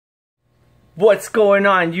What's going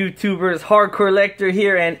on, YouTubers? Hardcorllector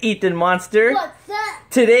here and Ethan Monster. What's up?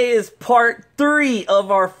 Today is part 3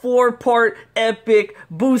 of our 4-part epic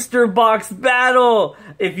booster box battle.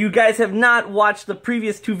 If you guys have not watched the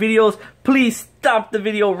previous 2 videos, please stop the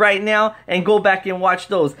video right now and go back and watch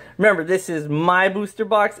those. Remember, this is my booster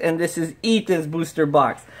box and this is Ethan's booster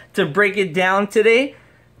box. To break it down today,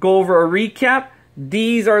 go over a recap.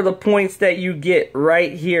 These are the points that you get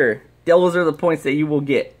right here. Those are the points that you will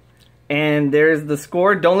get. And there's the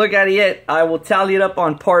score. Don't look at it yet. I will tally it up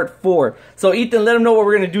on part 4. So Ethan, let them know what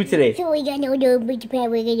we're going to do today. So we're going to do booster pack.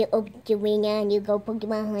 We're going to open the ring and you go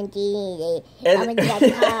Pokemon hunting. I'm going to get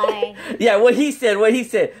a car. Yeah, what he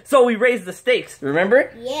said. So we raised the stakes,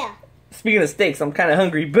 remember? Yeah. Speaking of stakes, I'm kind of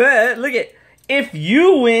hungry. But look at, if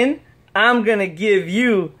you win, I'm going to give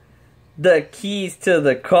you the keys to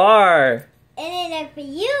the car. And then if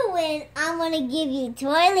you win, I'm going to give you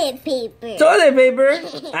toilet paper. Toilet paper?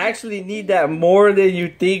 I actually need that more than you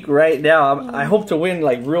think right now. I hope to win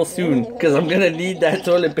like real soon because I'm going to need that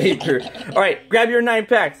toilet paper. Alright, grab your 9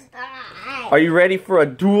 packs. Are you ready for a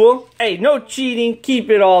duel? Hey, no cheating.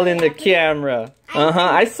 Keep it all in the camera.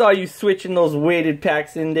 I saw you switching those weighted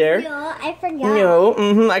packs in there. No, I forgot.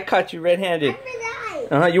 No, I caught you red-handed. I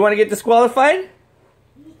forgot. You want to get disqualified?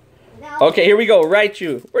 No. Okay, here we go. Right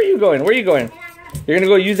you. Where are you going? Where are you going? You're going to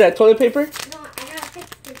go use that toilet paper? No, I got to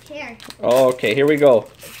fix the chair. Okay, here we go.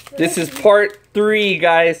 This is part 3,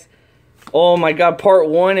 guys. Oh my god, part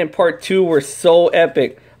 1 and part 2 were so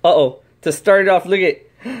epic. Uh-oh. To start it off, look at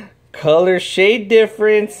color shade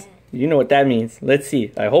difference. You know what that means. Let's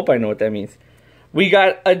see. I hope I know what that means. We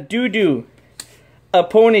got a Doo-Doo, a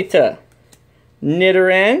Ponyta,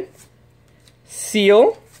 Nidoran,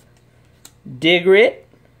 Seal, Digrit,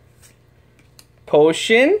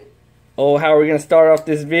 Potion. Oh, how are we going to start off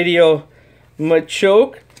this video?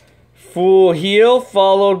 Machoke, Full Heal,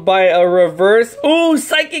 followed by a reverse. Ooh,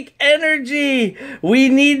 Psychic Energy! We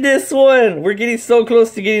need this one. We're getting so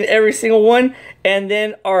close to getting every single one. And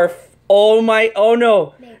then our, oh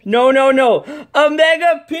no. No. A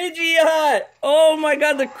Mega Pidgeot! Oh my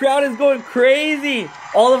god, the crowd is going crazy.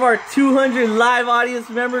 All of our 200 live audience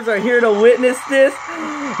members are here to witness this.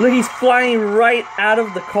 Look, he's flying right out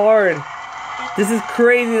of the card. This is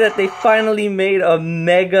crazy that they finally made a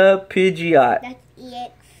Mega Pidgeot. That's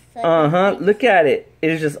EX. Look at it. It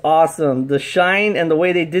is just awesome. The shine and the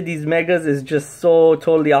way they did these Megas is just so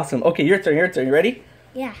totally awesome. Okay, your turn. You ready?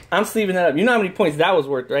 Yeah. I'm sleeving that up. You know how many points that was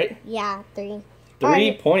worth, right? Yeah, 3.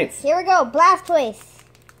 3 points. Here we go. Blastoise.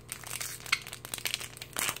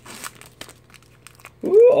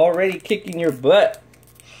 Ooh, already kicking your butt.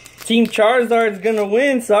 Team Charizard's gonna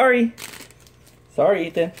win. Sorry,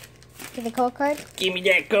 Ethan. To the code card? Give me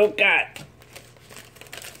that code card.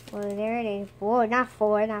 Well, there it is. Whoa, not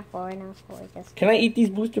four. Just Can I eat these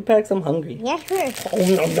booster packs? I'm hungry. yeah, sure.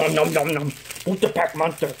 Oh, nom. Booster pack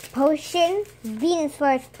monster. Potion,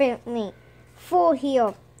 Venusaur Spirit Link, Full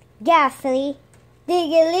Heal, Ghastly,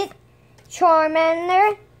 Diglett,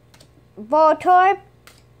 Charmander, Voltorb,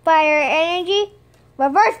 Fire Energy,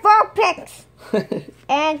 Reverse Vulpix,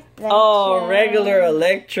 and Oh, regular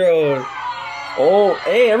Electrode. Oh,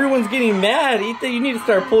 hey, everyone's getting mad. Ethan, you need to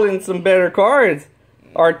start pulling some better cards.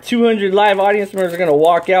 Our 200 live audience members are going to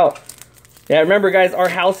walk out. Yeah, remember, guys, our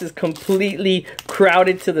house is completely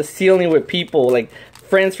crowded to the ceiling with people. Like,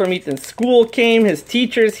 friends from Ethan's school came, his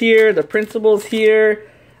teacher's here, the principal's here,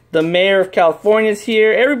 the mayor of California's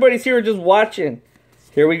here. Everybody's here just watching.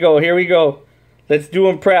 Here we go. Let's do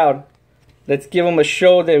them proud. Let's give them a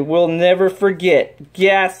show that we'll never forget.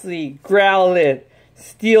 Ghastly, Growlithe,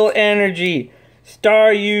 Steel Energy,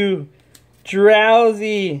 Staryu,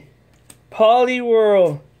 Drowsy,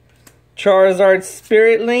 Poliwhirl, Charizard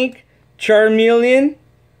Spirit Link, Charmeleon,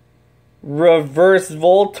 Reverse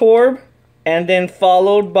Voltorb, and then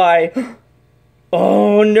followed by,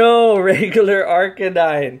 oh no, regular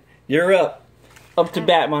Arcanine. You're up. Up to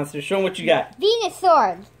bat, Monster. Show them what you got.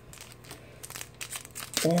 Venusaur.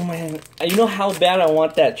 Oh man, you know how bad I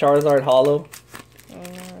want that Charizard Holo? I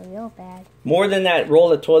know, real bad. More than that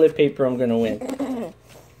roll of toilet paper, I'm gonna win.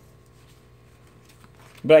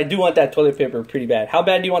 But I do want that toilet paper pretty bad. How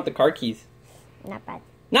bad do you want the car keys? Not bad.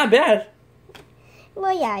 Not bad.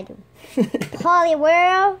 Well, yeah, I do.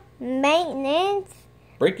 Poliwhirl, Maintenance,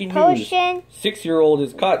 Breaking news. Potion. 6-year-old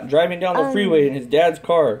is caught driving down the freeway in his dad's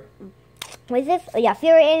car. What is this? Oh, yeah,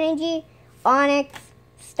 Fury Energy, Onix,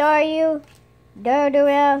 Staryu,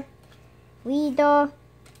 Durdurel, Weedle,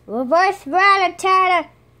 Reverse Rattata.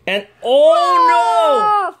 And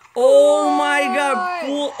oh no! Oh my god,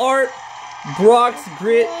 full art Brock's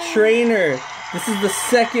Grit Trainer. This is the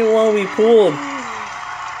second one we pulled.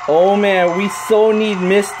 Oh man, we so need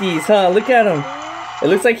Misties, huh? Look at him. It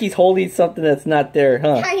looks like he's holding something that's not there,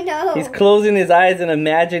 huh? I know. He's closing his eyes and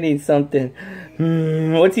imagining something.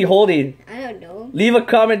 What's he holding? I don't know. Leave a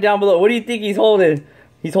comment down below. What do you think he's holding?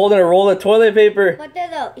 He's holding a roll of toilet paper. But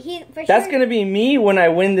though, for That's sure, gonna be me when I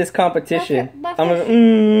win this competition. But I'm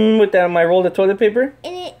gonna with that my roll of toilet paper.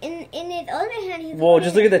 In his other hand, he's Whoa,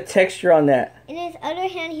 just look at the texture on that. In his other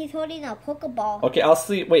hand, he's holding a Pokeball. Okay, I'll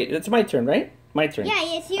sleep. Wait, it's my turn, right? My turn. Yeah,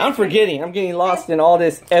 yes, I'm forgetting. I'm getting lost in all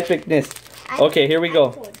this epicness. Okay, here we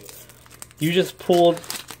go. You just pulled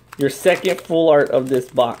your second full art of this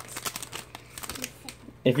box.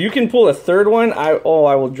 If you can pull a third one, I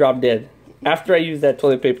will drop dead. After I use that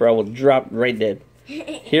toilet paper, I will drop right dead.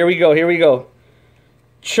 Here we go, here we go.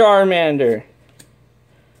 Charmander.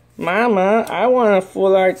 Mama, I want a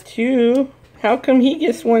full art too. How come he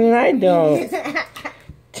gets one and I don't?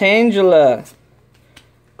 Tangela.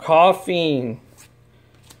 Coughing.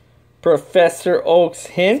 Professor Oak's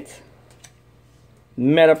Hint.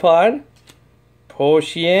 Metapod.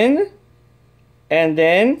 Potion. And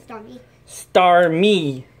then Star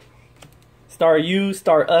Me. Star you,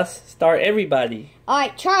 star us, star everybody.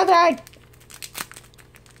 Alright, Charizard.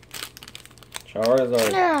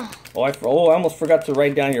 Charizard. Oh, I almost forgot to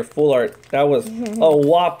write down your full art. That was a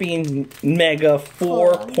whopping mega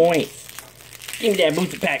 4 points. Give me that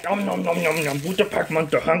booster pack. Nom nom nom nom nom. Booster pack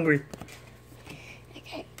monster hungry.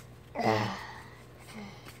 Okay.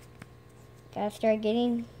 Gotta start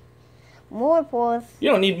getting more pulls.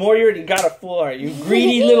 You don't need more. You already got a full art. You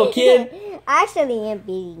greedy little kid. I actually am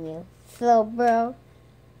beating you. So, bro.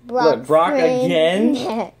 Look, Brock again?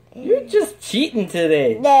 You're just cheating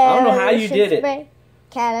today. I don't know how you did it.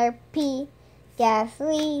 Caterpie,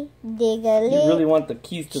 Ghastly, Diglett. You really want the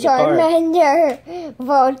keys to the car. Charmander,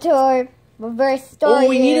 Voltorb, Reverse Story. Oh,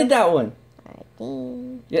 we needed that one. I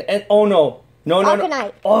think. Yeah, and oh no. No.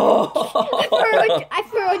 Arcanine. Oh. I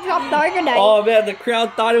dropped the Arcanine. Oh man, the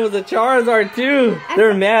crowd thought it was a Charizard too.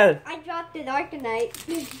 They're mad. I dropped the Arcanine.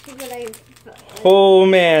 Oh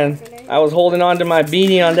man, I was holding on to my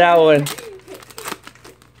beanie on that one.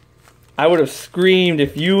 I would have screamed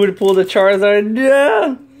if you would have pulled a Charizard.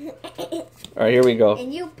 Yeah. All right, here we go.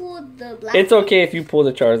 And you pulled the black. It's okay if you pull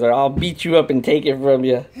the Charizard. I'll beat you up and take it from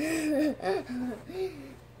you.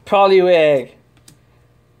 Poliwag.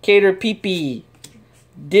 Caterpie.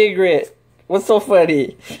 Diglett. What's so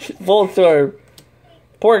funny? Voltorb.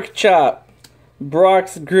 Pork Chop.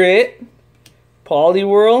 Brock's Grit.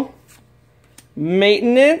 Poliwhirl.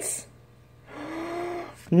 Maintenance.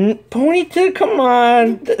 Ponytail, come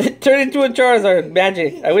on. Turn into a Charizard.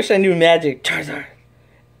 Magic. I wish I knew Magic. Charizard.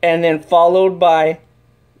 And then followed by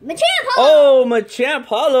Machamp Hollow. Oh, Machamp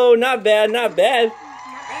Hollow. Not bad, not bad.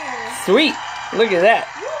 Sweet. Look at that.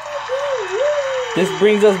 This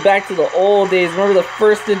brings us back to the old days. Remember the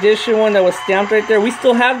first edition one that was stamped right there? We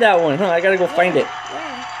still have that one, huh? I gotta go find it.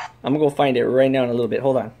 I'm gonna go find it right now in a little bit.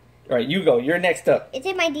 Hold on. Alright, you go. You're next up. It's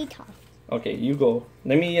in my detox. Okay, you go.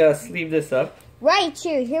 Let me sleeve this up. Right,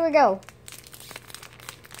 here we go.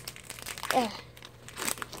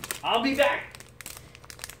 I'll be back.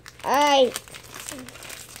 Alright.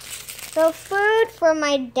 So food for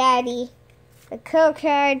my daddy. The code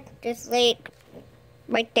card just like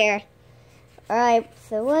right there. Alright,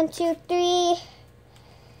 so 1, 2, 3.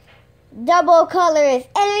 Double colors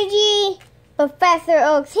energy. Professor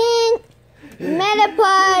Oak's Hint.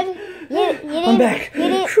 Metapod. I'm back.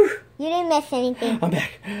 You didn't miss anything. I'm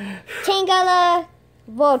back. Tangela.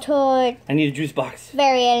 Voltorb. I need a juice box.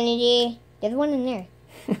 Fairy energy. There's one in there.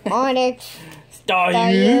 Onyx.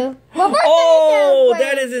 Staryu. Oh,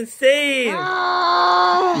 that is insane.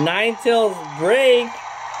 9-Tails Break.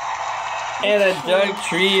 And a Doug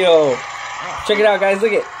Trio. Check it out, guys.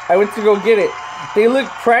 Look it. I went to go get it. They look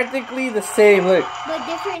practically the same. Look. But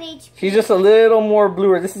different HP. She's just a little more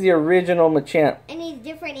bluer. This is the original Machamp. And he's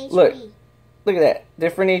different HP. Look. Look at that.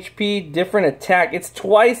 Different HP, different attack. It's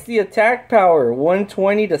twice the attack power.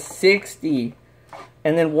 120 to 60.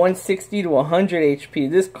 And then 160 to 100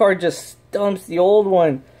 HP. This card just stumps the old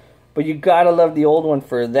one. But you gotta love the old one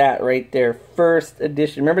for that right there. First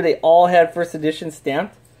edition. Remember they all had first edition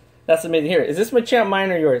stamped? That's amazing. Here, is this Machamp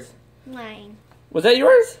mine or yours? Mine. Was that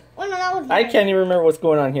yours? Oh, no, that was yours. I can't even remember what's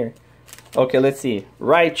going on here. Okay, let's see.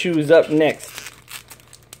 Raichu's up next.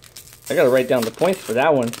 I gotta write down the points for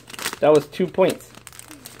that one. That was 2 points.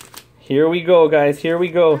 Here we go, guys. Here we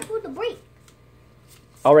go.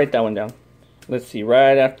 I'll write that one down. Let's see.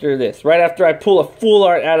 Right after this. Right after I pull a full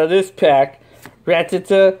art out of this pack.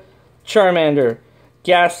 Rattata, Charmander,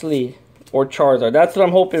 Ghastly, or Charizard. That's what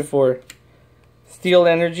I'm hoping for. Steel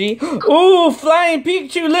Energy. Ooh, Flying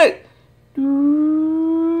Pikachu. Look.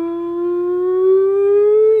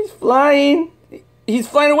 He's flying. He's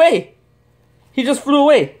flying away. He just flew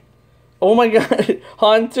away. Oh my god.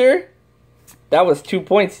 Hunter. That was 2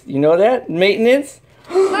 points. You know that? Maintenance.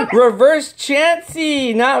 Reverse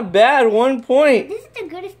Chansey. Not bad. 1 point. This is the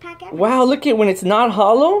goodest pack ever. Wow, look at when it's not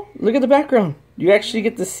hollow. Look at the background. You actually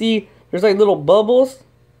get to see there's like little bubbles.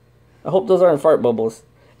 I hope those aren't fart bubbles.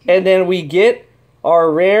 And then we get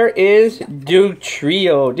our rare is Duke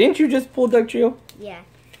Trio. Didn't you just pull Duke Trio? Yeah.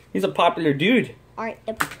 He's a popular dude. Alright,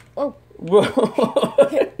 the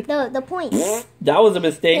point. That was a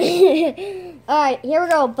mistake. Alright, here we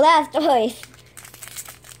go. Blastoise.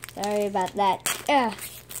 Sorry about that. Ugh.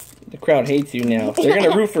 The crowd hates you now. They're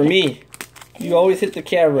gonna root for me. You always hit the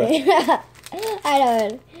camera. I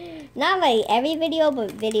don't. Not like every video,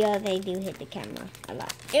 but videos they do hit the camera a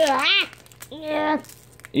lot.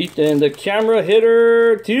 Ethan, the camera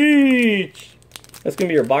hitter, teach. That's gonna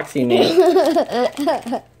be your boxing name.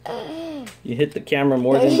 You hit the camera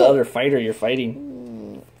more than the other fighter you're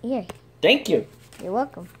fighting. Here. Thank you. You're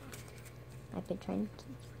welcome. I've been trying to teach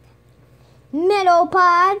you that.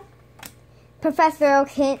 Metapod, Professor Oak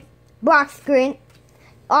Hint, Box Grint,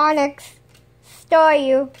 Onyx,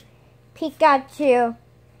 Staryu, Pikachu,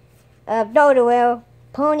 Doduo,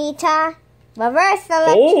 Ponyta, Reverse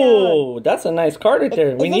Electro. Oh, that's a nice card right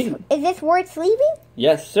there. Is this worth sleeving?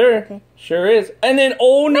 Yes, sir. Okay. Sure is. And then,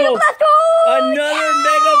 oh no, another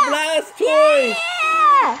Mega Blastoise.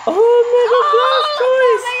 Yeah! Oh, Mega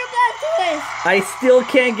Blastoise. I still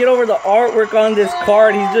can't get over the artwork on this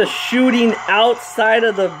card. He's just shooting outside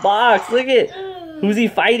of the box. Look at, who's he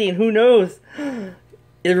fighting? Who knows?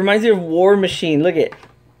 It reminds me of War Machine. Look at.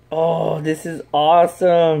 Oh, this is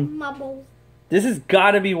awesome. Mubbles. This has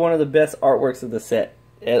got to be one of the best artworks of the set.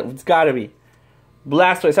 It's got to be.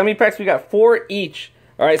 Blastoise. How many packs? We got 4 each.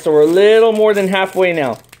 Alright, so we're a little more than halfway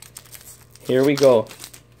now. Here we go.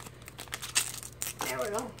 There we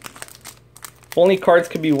go. If only cards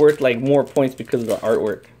could be worth like more points because of the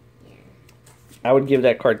artwork. I would give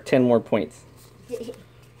that card 10 more points.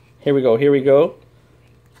 Here we go. Here we go.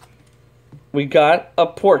 We got a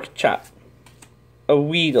Pork Chop, a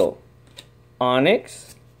Weedle,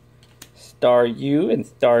 Onyx, Staryu, and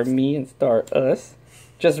Star Me, and Star Us.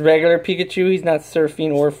 Just regular Pikachu. He's not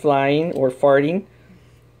surfing or flying or farting.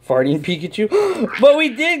 Farting Pikachu. But we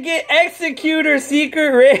did get Executor Secret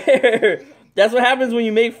Rare. That's what happens when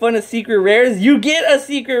you make fun of secret rares. You get a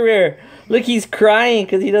secret rare. Look, he's crying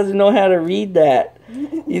because he doesn't know how to read that.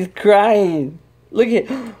 He's crying. Look at...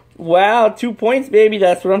 Wow, 2 points, baby.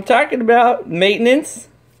 That's what I'm talking about. Maintenance.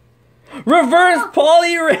 Reverse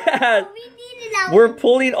Poliwrath. We're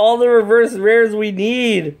pulling all the reverse rares we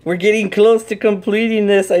need. We're getting close to completing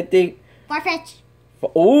this, I think. Farfetch.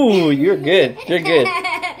 Ooh, you're good. You're good.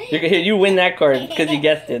 You're good. Here, you win that card because you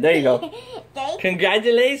guessed it. There you go.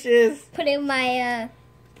 Congratulations. Put it in my,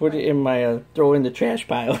 Put it in my, throw in the trash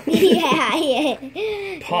pile. yeah.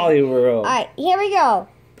 Poliwrath. Alright, here we go.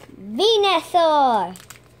 Venusaur.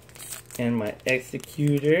 And my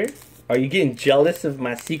Executor. Are you getting jealous of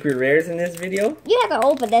my secret rares in this video? You have to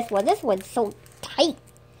open this one. This one's so tight.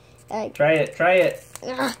 Right. Try it. Try it.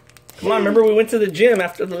 Come on, remember we went to the gym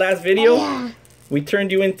after the last video? Yeah. We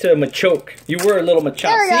turned you into Machoke. You were a little Machop.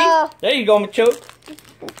 There we go. There you go, Machoke.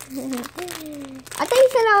 I thought you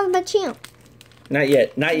said I was Machamp. Not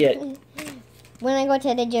yet. Not yet. When I go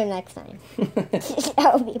to the gym next time.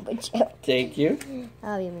 I'll be Machamp. Thank you.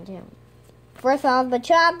 I'll be Machamp. First I was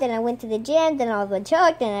Machop, then I went to the gym, then I was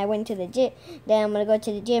Machoke, then I went to the gym, then I'm going to go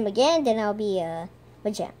to the gym again, then I'll be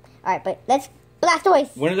Machamp. Alright, but let's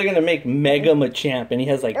Blastoise. When are they going to make Mega Machamp and he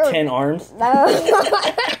has like 10 arms?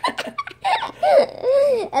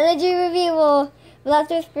 Energy revival.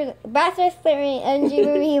 Blastoise clearing. Energy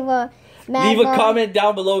revival. Leave a comment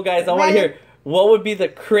down below, guys. I want to hear what would be the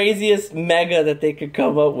craziest Mega that they could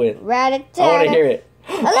come up with. Rattata. I want to hear it.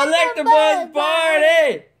 Electabuzz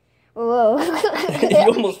Party! Whoa. You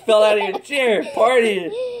almost fell out of your chair. Party.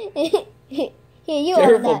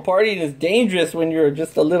 Careful, partying is dangerous when you're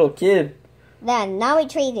just a little kid. Then, now we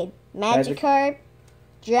traded Magikarp,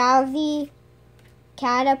 Drowsy,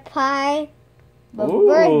 Caterpie,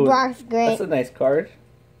 Reverse Box Grant. That's a nice card.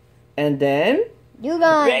 And then...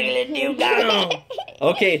 Dugong. Regular Dugong.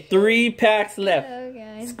 Okay, 3 packs left.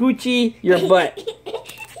 Okay. Scoochie, your butt.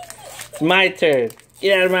 It's my turn.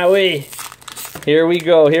 Get out of my way. Here we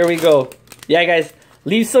go. Here we go. Yeah, guys,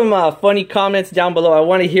 leave some funny comments down below. I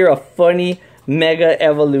want to hear a funny Mega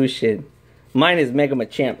Evolution. Mine is Mega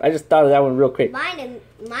Machamp. I just thought of that one real quick.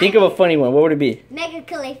 Think of a funny one. What would it be? Mega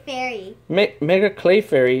Clefairy. Mega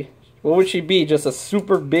Clefairy. What would she be? Just a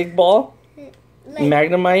super big ball? Like,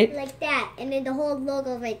 Magnemite? Like that. And then the whole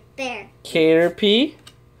logo right there. Caterpie.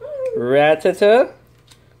 Rattata.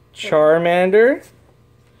 Charmander.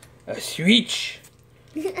 A Switch.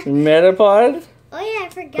 Metapod. Oh yeah, I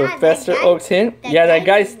forgot. Professor Oak's hint. Yeah, that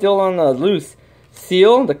guy's still on the loose.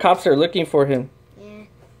 Seal. The cops are looking for him. Yeah.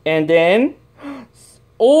 And then...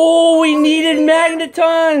 Oh, we needed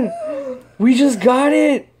Magneton. We just got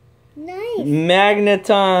it. Nice.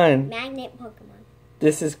 Magneton. Magnet Pokemon.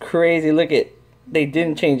 This is crazy. Look at... They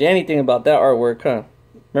didn't change anything about that artwork, huh?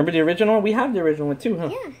 Remember the original one? We have the original one too, huh?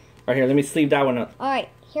 Yeah. Alright, here, let me sleeve that one up. Alright,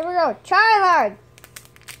 here we go. Charizard.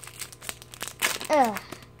 Ugh.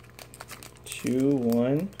 2,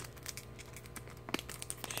 1,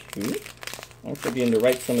 2. I'm forgetting to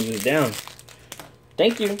write some of this down.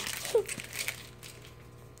 Thank you.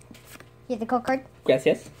 Here's the code card.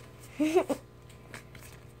 Gracias.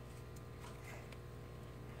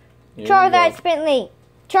 Charizard Spintley.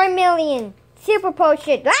 Charmeleon. Super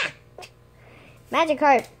Potion. Ah!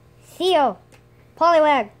 Magikarp. Seal.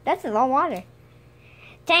 Poliwag. That's a long water.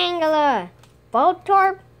 Tangela.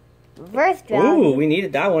 Voltorb. Reverse Drowsy. Ooh, we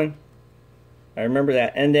needed that one. I remember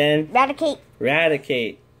that. And then... Raticate.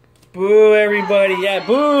 Raticate. Boo, everybody. Yeah,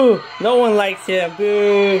 boo. No one likes him.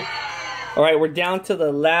 Boo. Alright, we're down to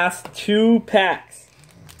the last 2 packs.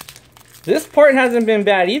 This part hasn't been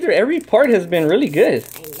bad either. Every part has been really good.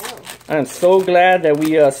 I know. I'm so glad that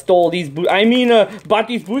we stole these bought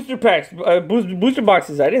these booster packs, booster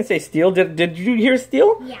boxes. I didn't say steal. Did you hear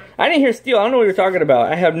steal? Yeah. I didn't hear steal. I don't know what you're talking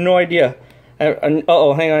about. I have no idea.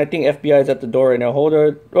 Uh-oh, hang on. I think FBI is at the door right now. Hold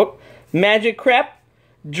on. Oh, Magic Crap,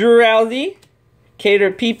 Drowsy,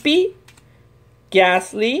 Cater Peepee,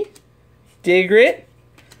 Ghastly, Digrit.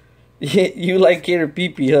 You like Cater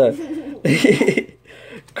Peepee, huh?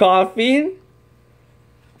 Coughing.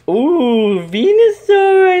 Ooh,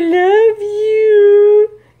 Venusaur, I love you.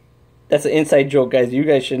 That's an inside joke, guys. You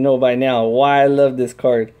guys should know by now why I love this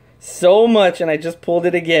card so much, and I just pulled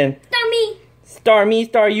it again. Star me. Star me,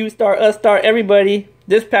 star you, star us, star everybody.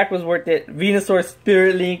 This pack was worth it. Venusaur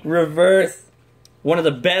Spirit Link Reverse. One of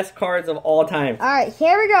the best cards of all time. Alright,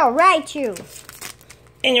 here we go. Raichu.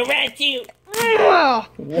 And you Raichu. Whoa,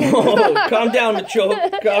 calm down,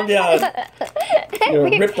 Machoke. Calm down. You're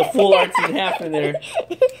gonna rip the full arts in half in there.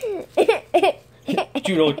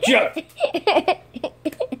 Judo jerk.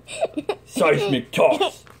 Seismic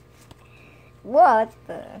toss. What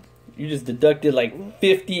the? You just deducted like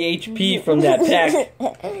 50 HP from that pack.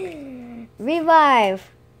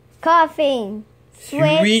 Revive. Coughing.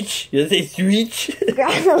 Switch. You say switch?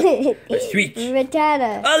 Growlithe. Switch.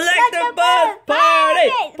 Rattata. Electabuzz! Party!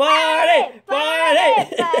 Party! Party!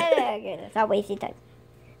 Okay, stop wasting time.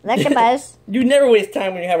 Electabuzz. You never waste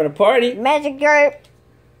time when you're having a party. Magikarp.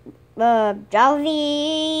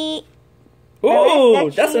 Drowsy.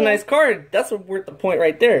 Ooh, that's a nice card. That's worth the point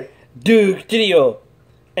right there. Duke Trio.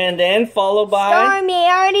 And then followed by... Stormy,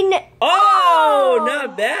 I already know. Oh,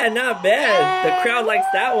 not bad, not bad. The crowd likes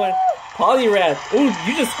that one. Poliwrath. Ooh,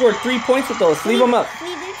 you just scored 3 points with those. Sleeve them up.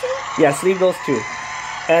 Sleeve them too? Yeah, sleeve those 2.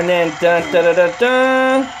 And then dun dun dun dun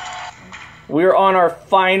dun. We're on our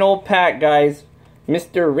final pack, guys.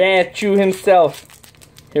 Mr. Raichu himself.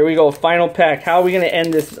 Here we go, final pack. How are we gonna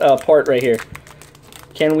end this part right here?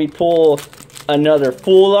 Can we pull another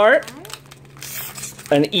full art?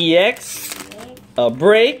 An EX? A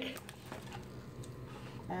break?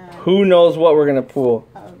 Who knows what we're gonna pull?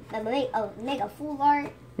 Make a full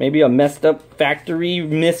art. Maybe a messed up factory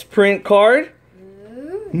misprint card?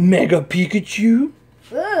 Mega Pikachu?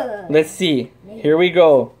 Let's see. Here we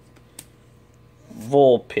go.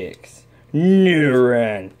 Vulpix.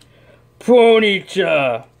 Nidoran.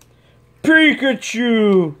 Ponyta.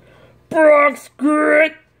 Pikachu. Brock's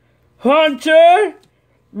Grit. Hunter.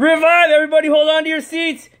 Revive. Everybody hold on to your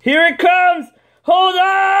seats. Here it comes. Hold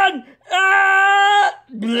on. Ah!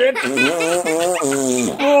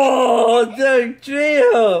 Oh, the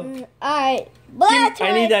trio. Alright. Blastoise.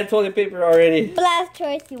 I need that toilet paper already.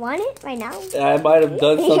 Blastoise, you want it right now? I might have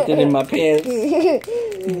done something in my pants.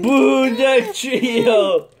 Boo, the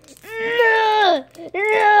trio. No!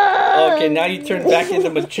 No! Okay, now you turn back into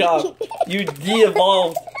Machop. You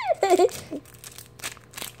de-evolved.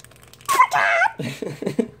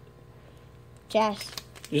 Josh.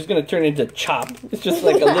 You're just gonna turn into Chop. It's just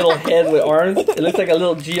like a little head with arms. It looks like a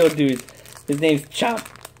little Geodude. His name's Chop.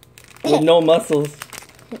 With no muscles.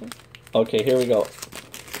 Okay, here we go.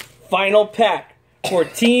 Final pack for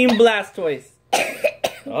Team Blastoise.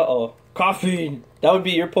 Uh-oh. Coffee. That would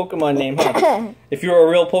be your Pokemon name, huh? If you were a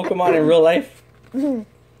real Pokemon in real life. Go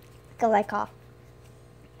like cough.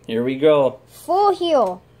 Here we go. Full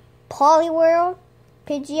heal. Poliwhirl.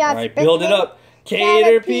 Pidgeot. Alright, build it up.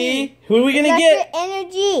 Caterpie. Who are we gonna get?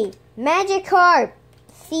 Energy. Magikarp.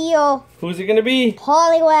 Seal. Who's it gonna be?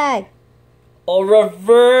 Poliwag. Oh,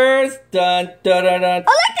 reverse. Dun, dun, dun, dun.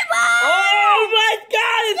 Collectible! Oh my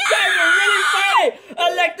God! It's time to really party!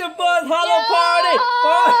 Electabuzz Hollow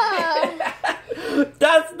Party!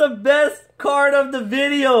 That's the best card of the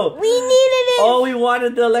video. We needed it. Oh, we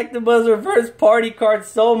wanted the Electabuzz reverse party card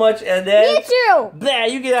so much, and then Me too. Blah,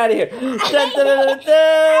 you get out of here. Dun, dun, dun, dun,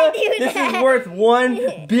 dun. This is worth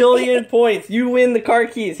 1 billion points. You win the car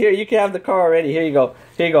keys. Here, you can have the car already. Here you go.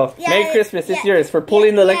 Here you go. Yeah, Merry Christmas. It's yours for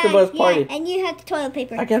pulling the Electabuzz party. And you have the toilet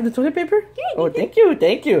paper. I can have the toilet paper? Yeah, Oh, thank you.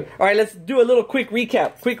 Thank you. All right, let's do a little quick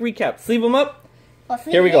recap. Sleeve them up.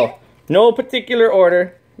 Here we go. No particular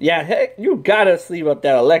order. Yeah, heck, you gotta sleeve up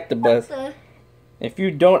that Electabuzz. If you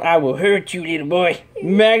don't, I will hurt you, little boy.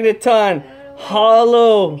 Magneton,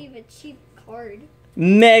 Hollow, Leave a cheap card.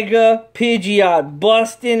 Mega Pidgeot,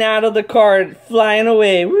 busting out of the card, flying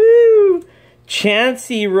away. Woo!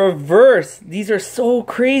 Chansey, reverse. These are so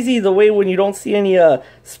crazy, the way when you don't see any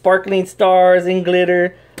sparkling stars and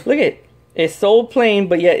glitter. Look at it. It's so plain,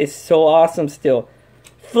 but yet it's so awesome still.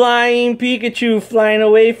 Flying Pikachu, flying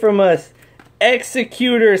away from us.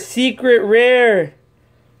 Executor, secret rare.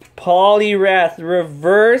 Poliwrath,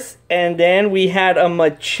 reverse. And then we had a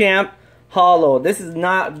Machamp Hollow. This is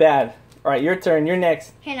not bad. Alright, your turn. You're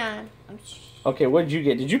next. Hang on. Okay, what did you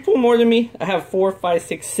get? Did you pull more than me? I have 4, 5,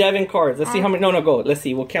 6, 7 cards. Let's see how many. No, go. Let's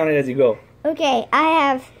see. We'll count it as you go. Okay, I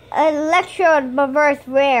have Electrode reverse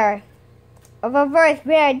rare. A reverse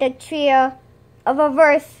rare, the trio. A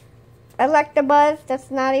reverse Electabuzz,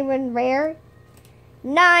 that's not even rare.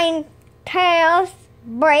 9 Tails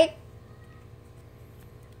break.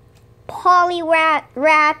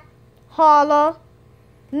 Poliwrath Hollow.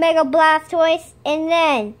 Mega Blastoise, and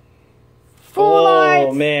then Full Art.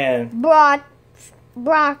 Oh man. Brock.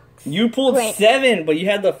 You pulled Great. 7, but you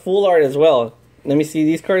had the full art as well. Let me see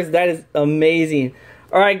these cards. That is amazing.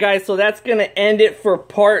 Alright guys, so that's going to end it for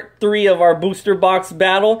part 3 of our booster box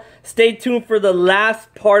battle. Stay tuned for the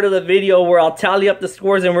last part of the video where I'll tally up the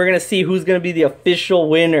scores and we're going to see who's going to be the official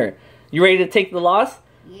winner. You ready to take the loss?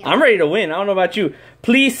 Yeah. I'm ready to win. I don't know about you.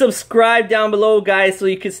 Please subscribe down below, guys, so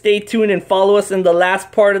you can stay tuned and follow us in the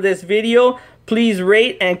last part of this video. Please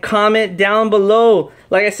rate and comment down below.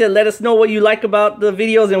 Like I said, let us know what you like about the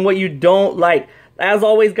videos and what you don't like. As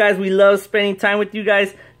always, guys, we love spending time with you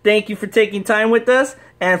guys. Thank you for taking time with us.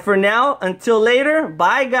 And for now, until later,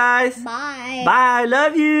 bye, guys. Bye. Bye.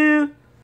 Love you.